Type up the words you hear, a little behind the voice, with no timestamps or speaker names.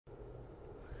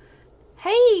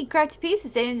Hey, Crafty Peeps,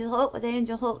 it's Angela Holt with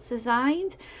Angela Holt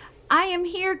Designs. I am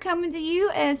here coming to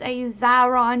you as a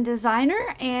Xyron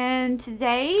designer, and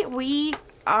today we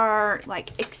are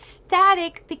like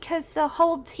ecstatic because the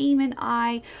whole team and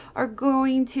I are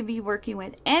going to be working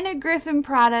with Griffin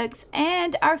products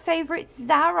and our favorite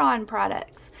Xyron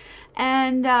products.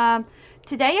 And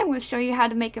today I'm going to show you how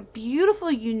to make a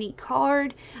beautiful, unique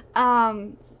card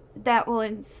that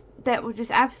will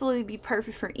just absolutely be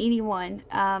perfect for anyone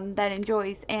that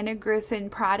enjoys Griffin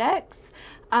products.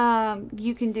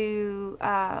 You can do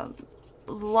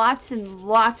lots and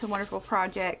lots of wonderful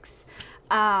projects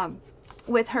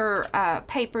with her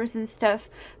papers and stuff,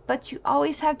 but you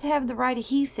always have to have the right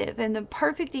adhesive, and the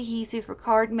perfect adhesive for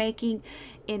card making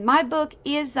in my book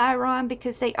is Xyron,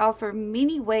 because they offer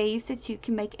many ways that you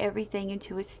can make everything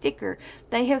into a sticker.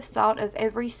 They have thought of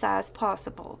every size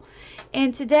possible.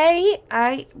 And today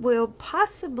I will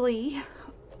possibly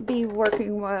be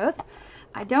working with,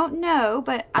 I don't know,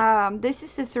 but this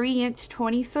is the 3-inch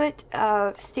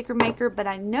 20-foot sticker maker, but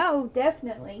I know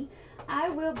definitely I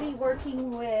will be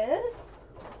working with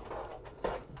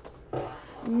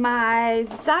my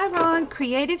Xyron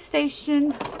Creative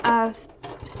Station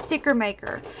sticker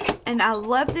maker. And I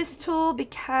love this tool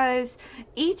because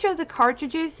each of the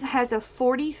cartridges has a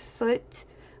 40-foot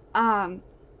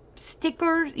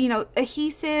sticker,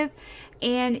 adhesive,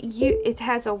 and it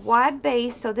has a wide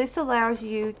base, so this allows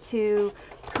you to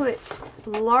put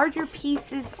larger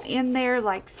pieces in there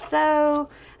like so,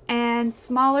 and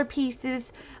smaller pieces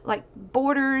like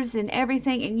borders and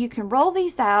everything, and you can roll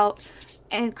these out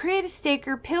and create a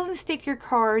sticker, peel and stick your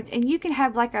cards, and you can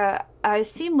have like a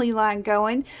assembly line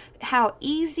going. How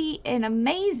easy and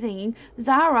amazing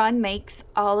Xyron makes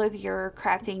all of your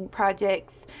crafting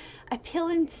projects a peel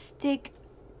and stick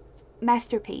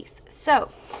masterpiece. So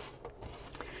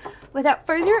without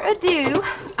further ado,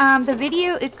 the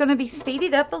video is going to be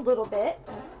speeded up a little bit,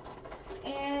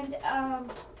 and I'm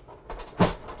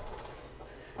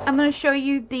going to show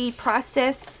you the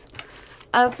process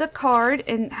of the card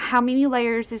and how many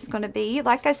layers it's going to be.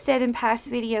 Like I said in past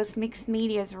videos, mixed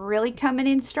media is really coming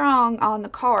in strong on the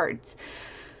cards.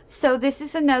 So this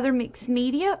is another mixed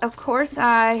media. Of course,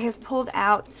 I have pulled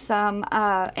out some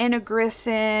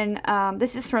Griffin.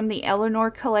 This is from the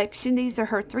Eleanor collection. These are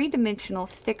her 3-dimensional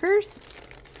stickers.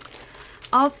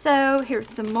 Also, here's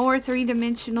some more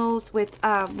 3-dimensionals with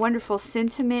wonderful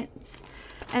sentiments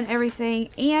and everything.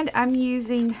 And I'm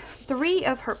using 3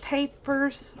 of her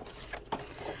papers.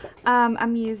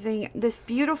 I'm using this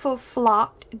beautiful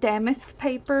flocked damask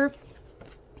paper.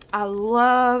 I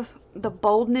love the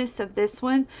boldness of this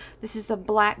one. This is a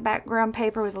black background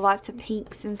paper with lots of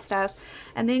pinks and stuff.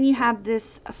 And then you have this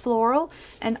floral,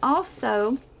 and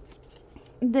also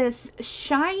this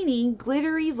shiny,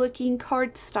 glittery looking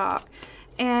cardstock,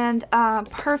 and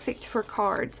perfect for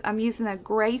cards. I'm using a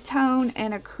gray tone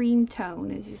and a cream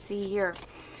tone, as you see here.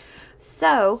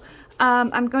 So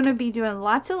I'm going to be doing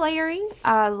lots of layering,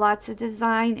 lots of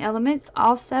design elements.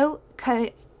 Also,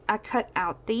 I cut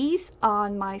out these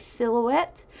on my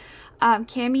silhouette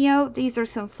cameo. These are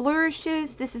some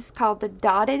flourishes. This is called the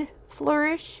dotted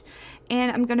flourish,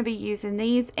 and I'm going to be using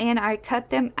these, and I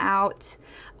cut them out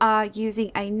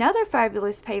using another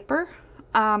fabulous paper.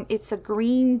 It's a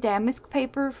green damask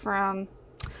paper from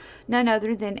none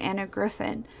other than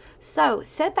Griffin. So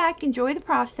sit back, enjoy the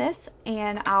process,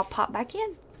 and I'll pop back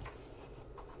in.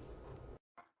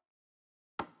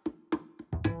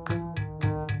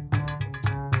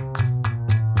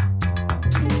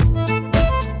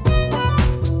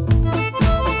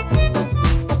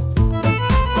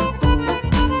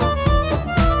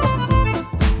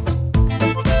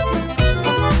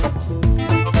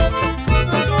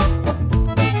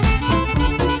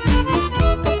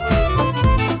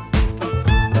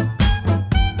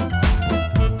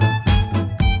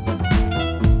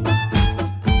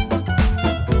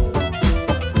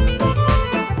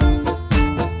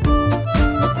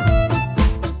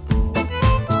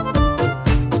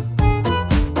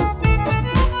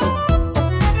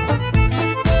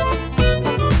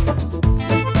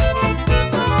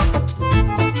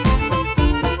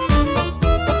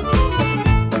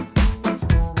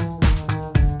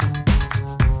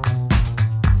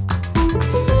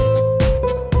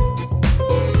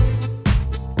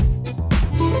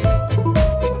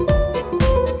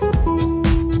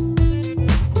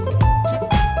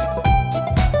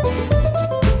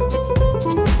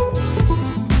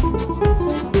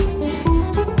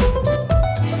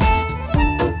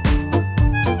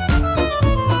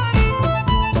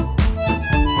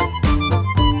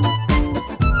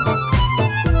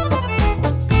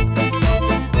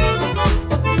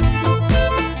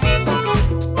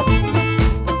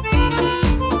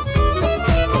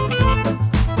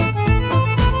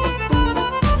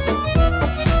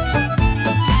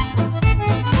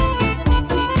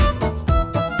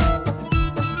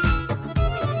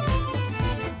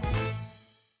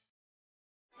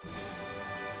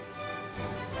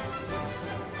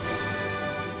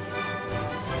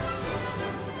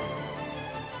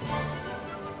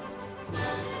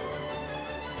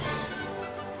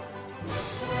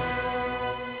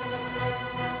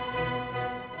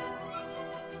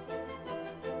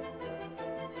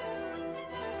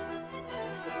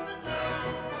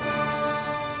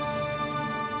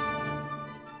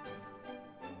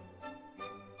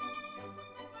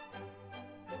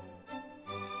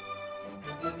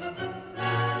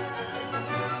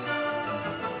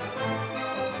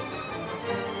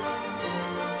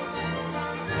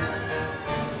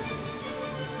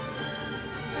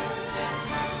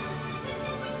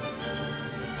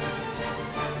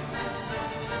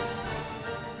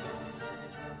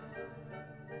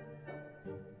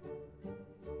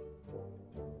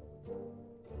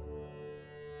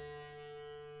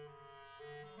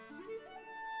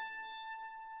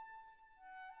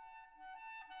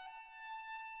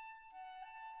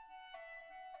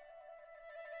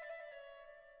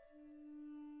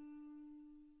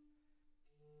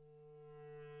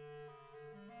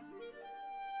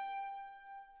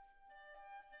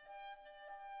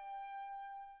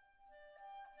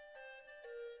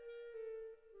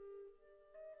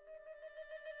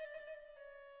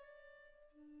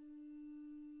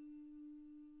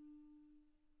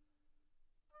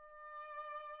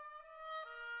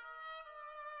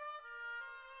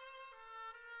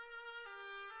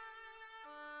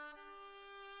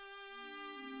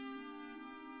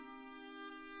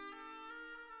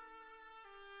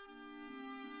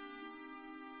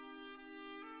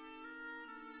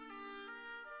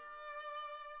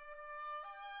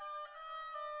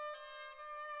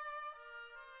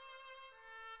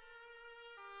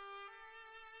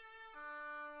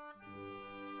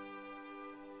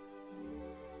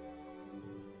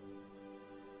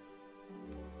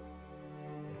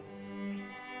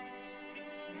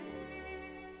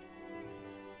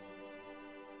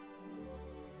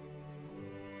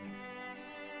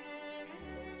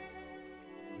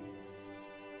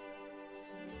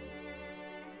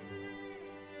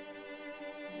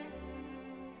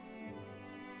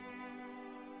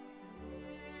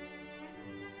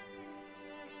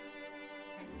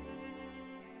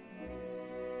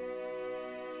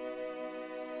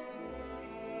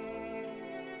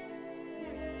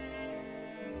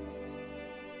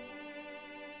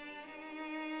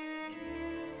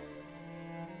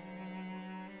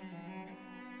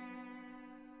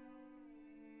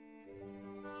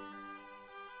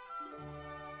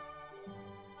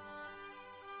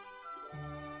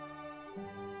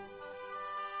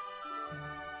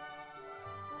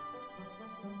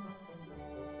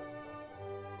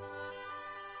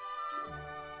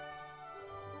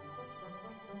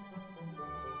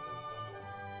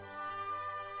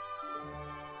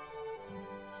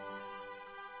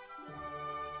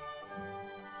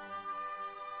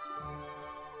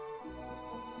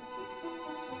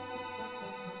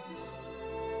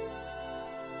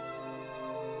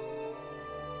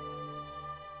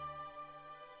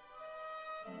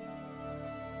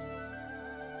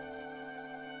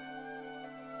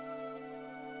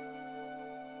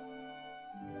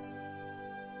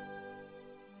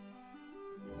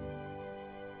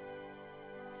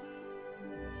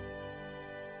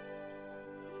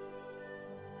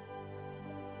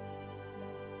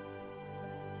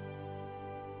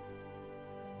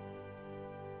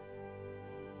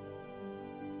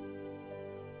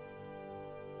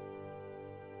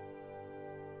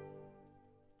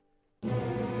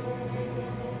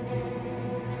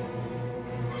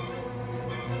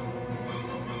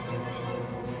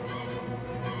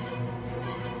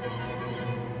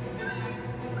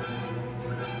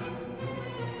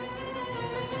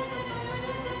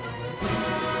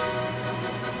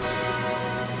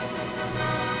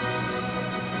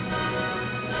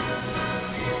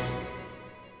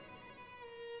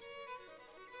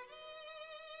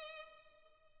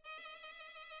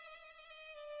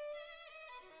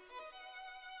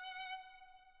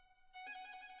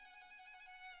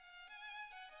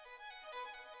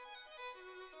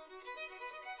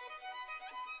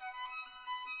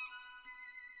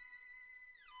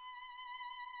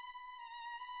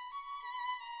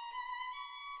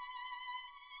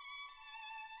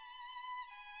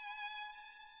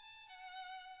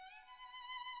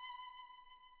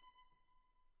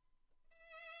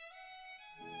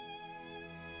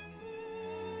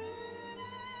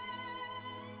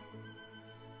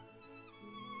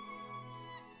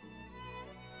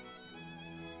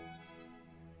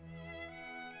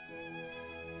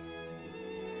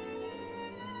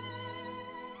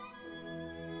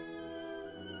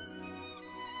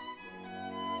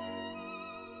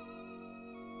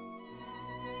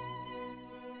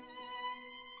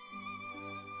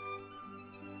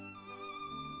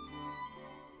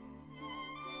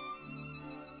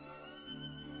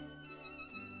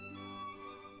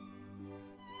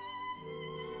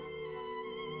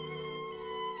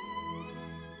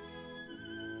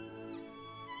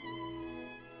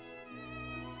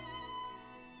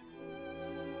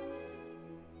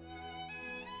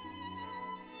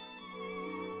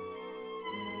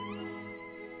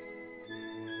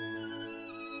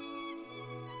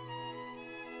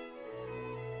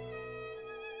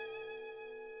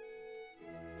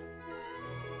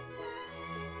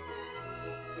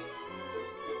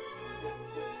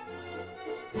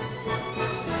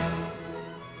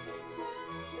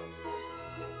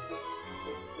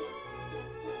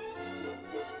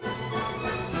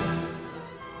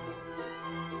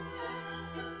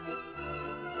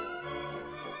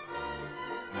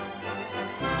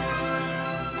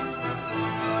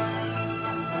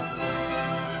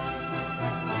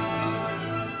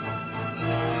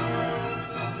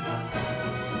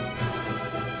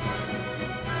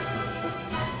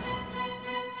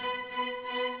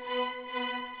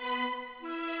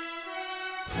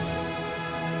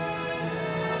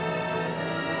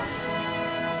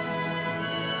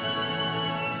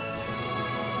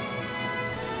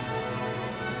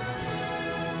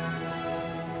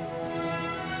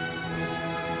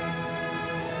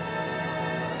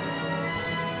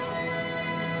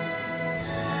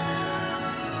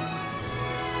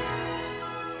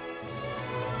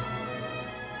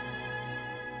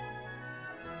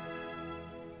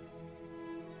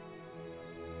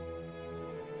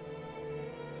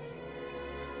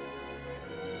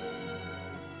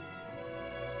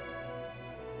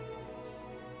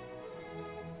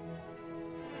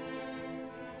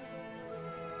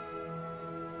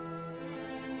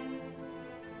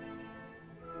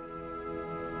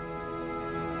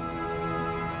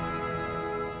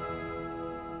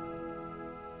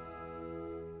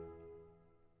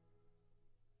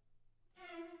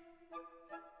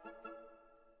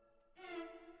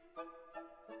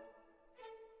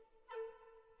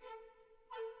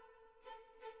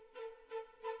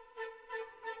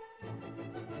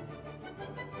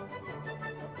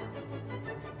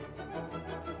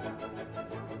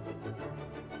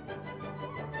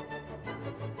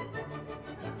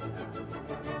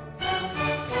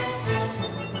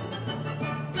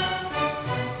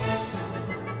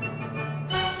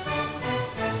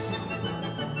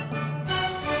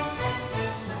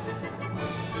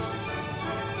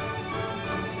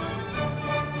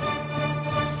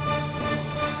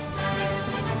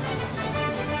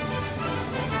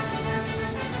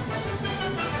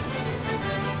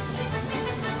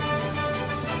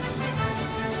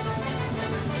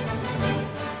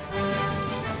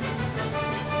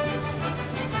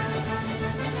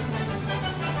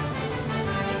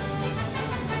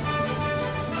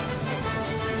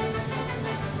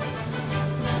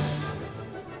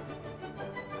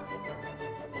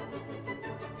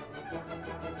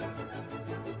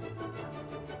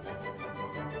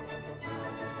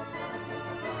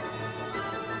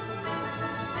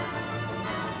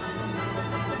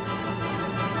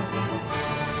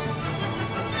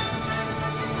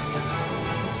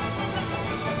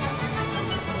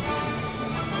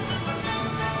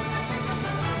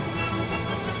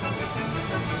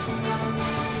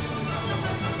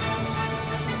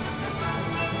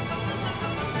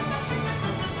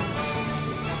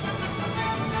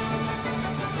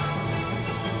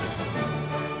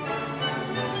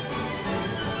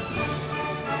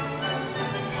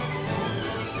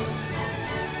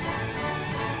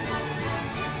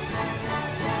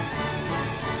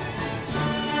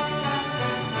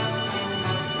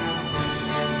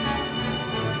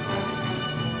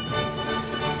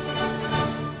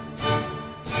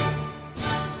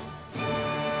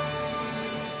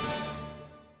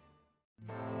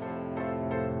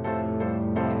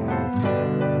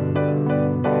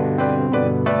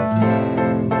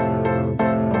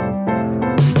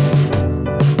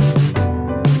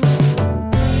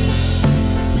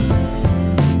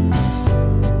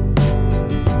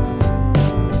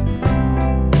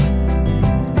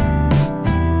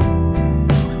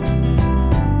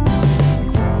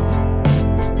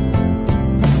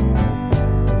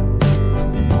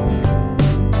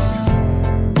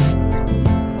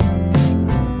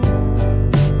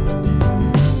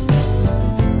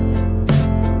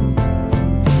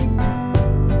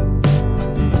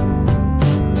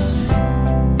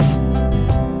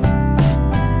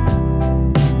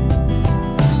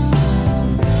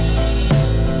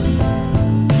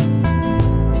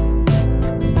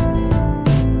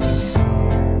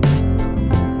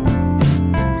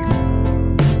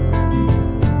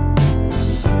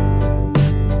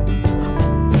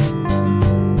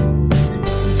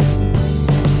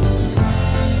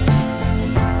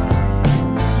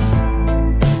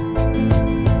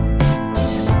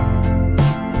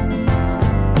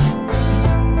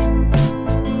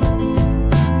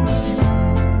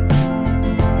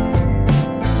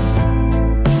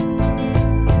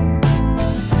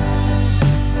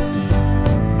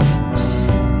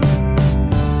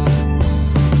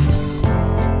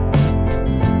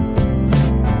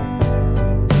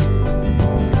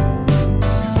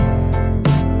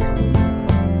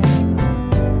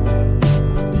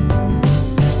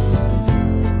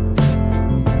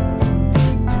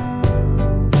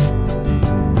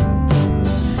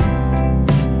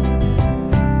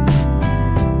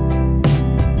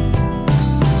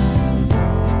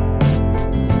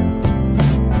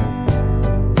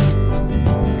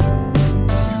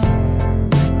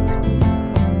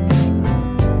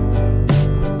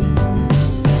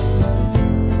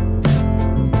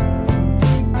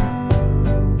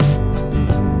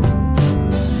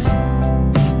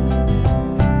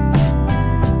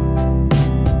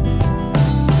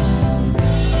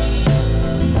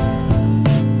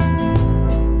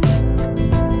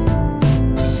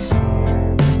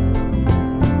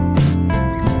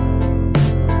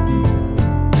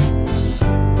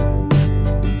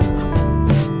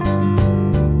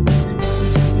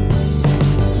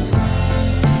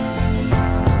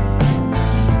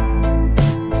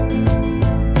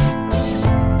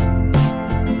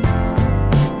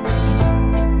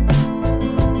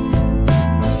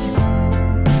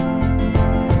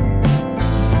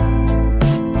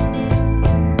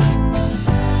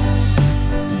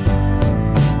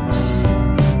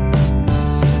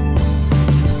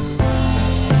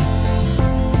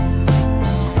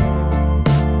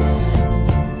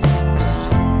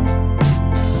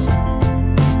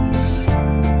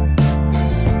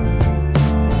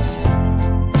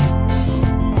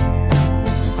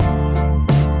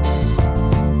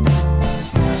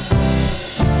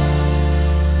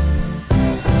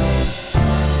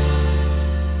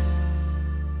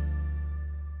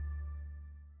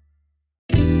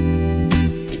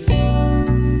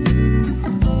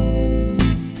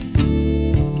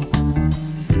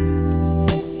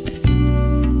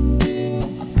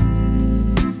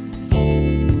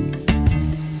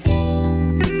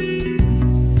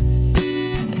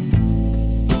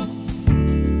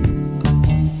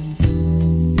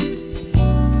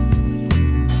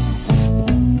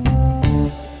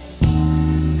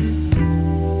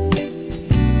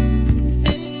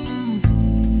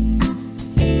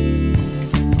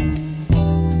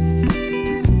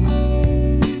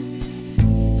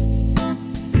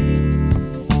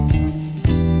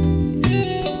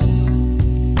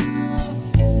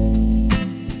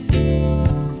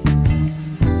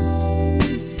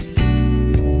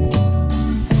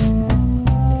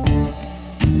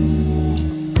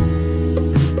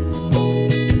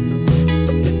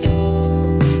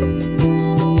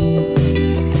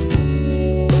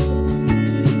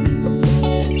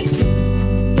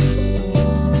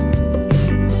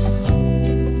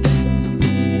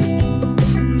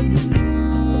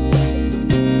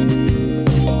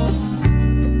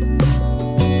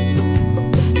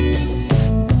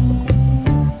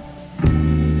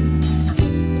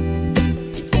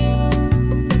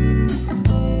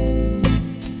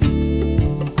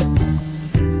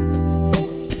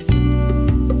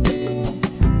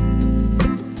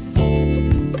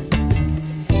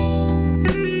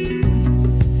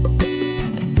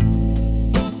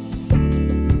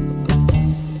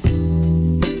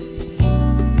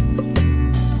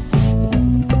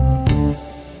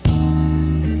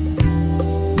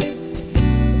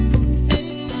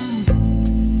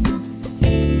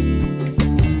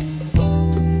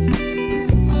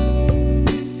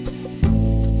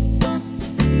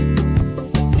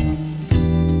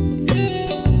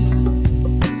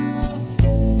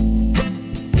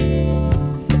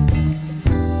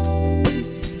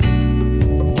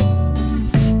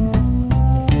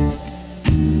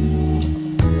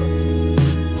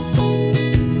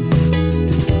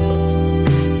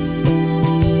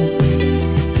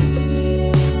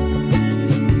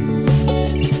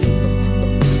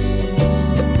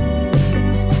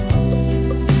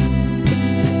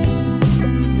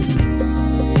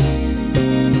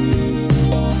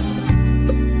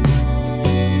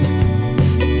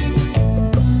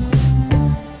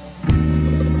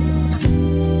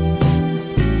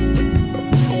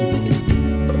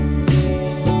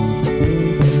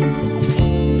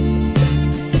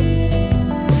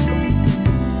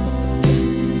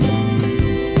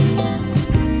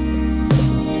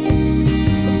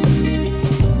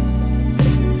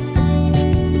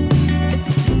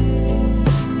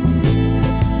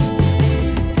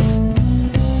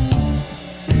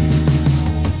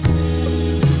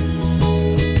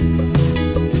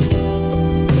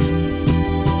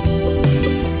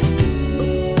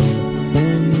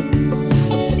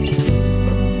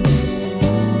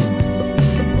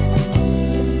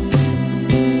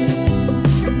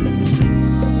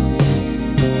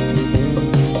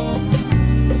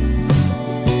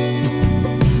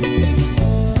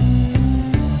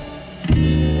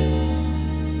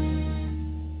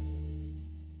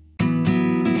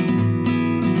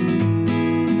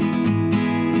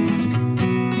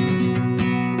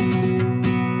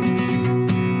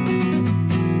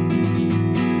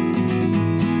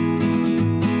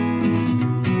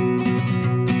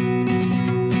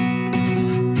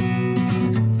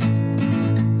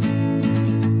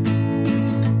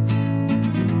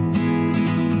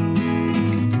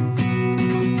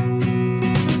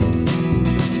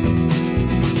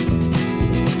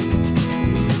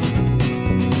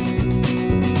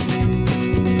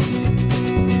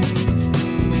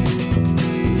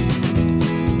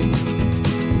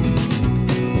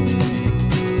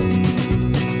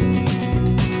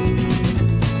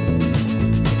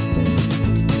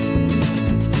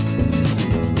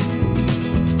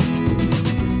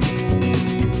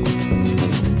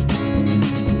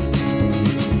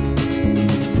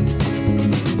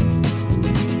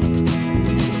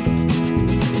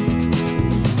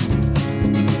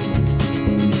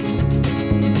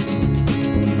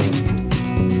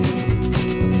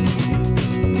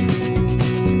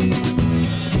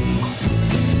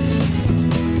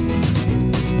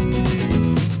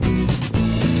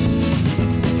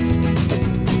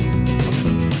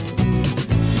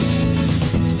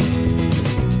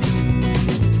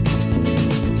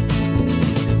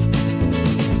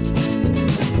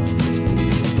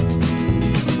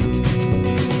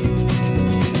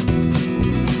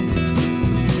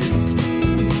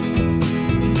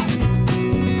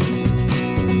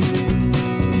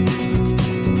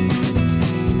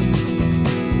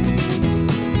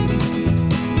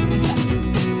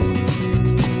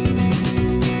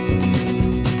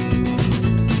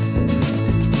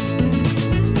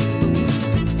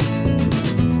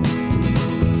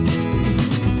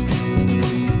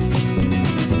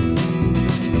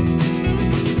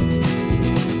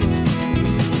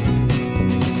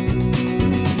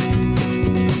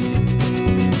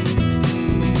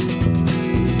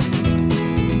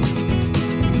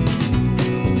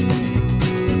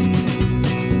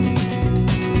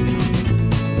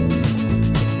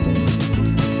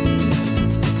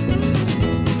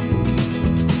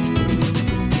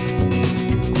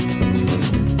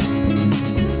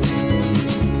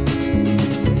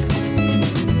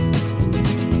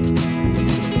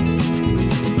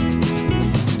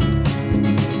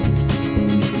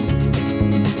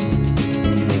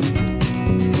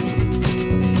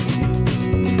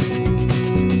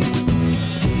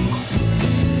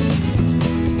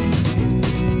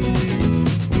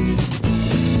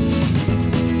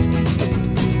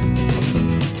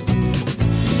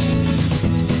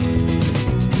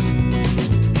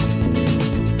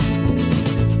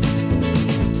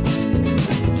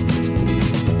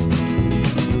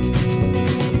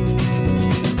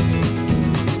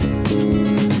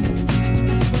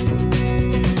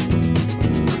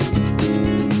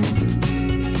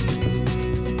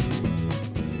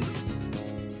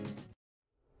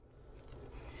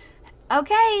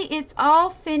 Okay, it's all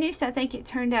finished. I think it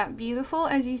turned out beautiful.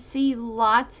 As you see,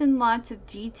 lots and lots of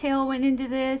detail went into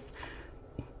this.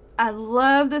 I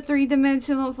love the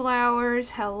three-dimensional flowers.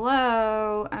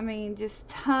 Hello. I mean, just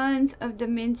tons of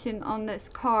dimension on this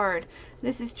card.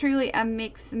 This is truly a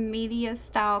mixed media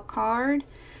style card.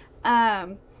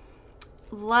 Love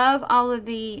all of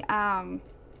the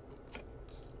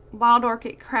Wild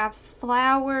Orchid Crafts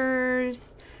flowers.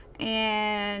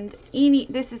 And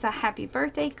this is a happy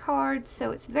birthday card,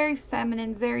 so it's very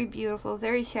feminine, very beautiful,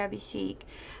 very shabby chic.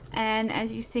 And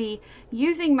as you see,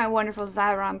 using my wonderful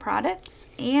Xyron products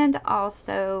and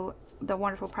also the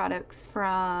wonderful products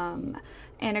from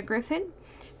Griffin,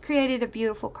 created a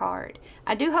beautiful card.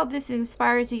 I do hope this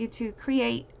inspires you to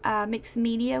create mixed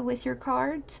media with your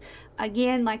cards.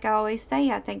 Again, like I always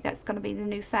say, I think that's going to be the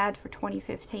new fad for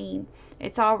 2015.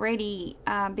 It's already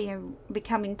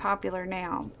becoming popular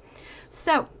now.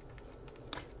 So,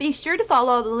 be sure to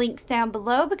follow all the links down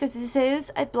below because this is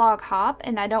a blog hop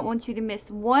and I don't want you to miss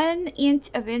 1 inch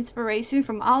of inspiration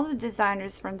from all the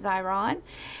designers from Xyron.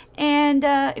 And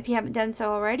if you haven't done so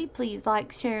already, please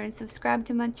like, share, and subscribe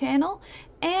to my channel.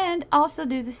 And also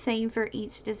do the same for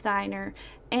each designer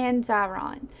and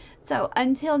Xyron. So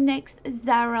until next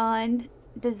Xyron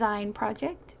design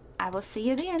project, I will see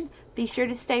you then. Be sure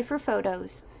to stay for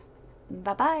photos.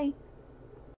 Bye-bye.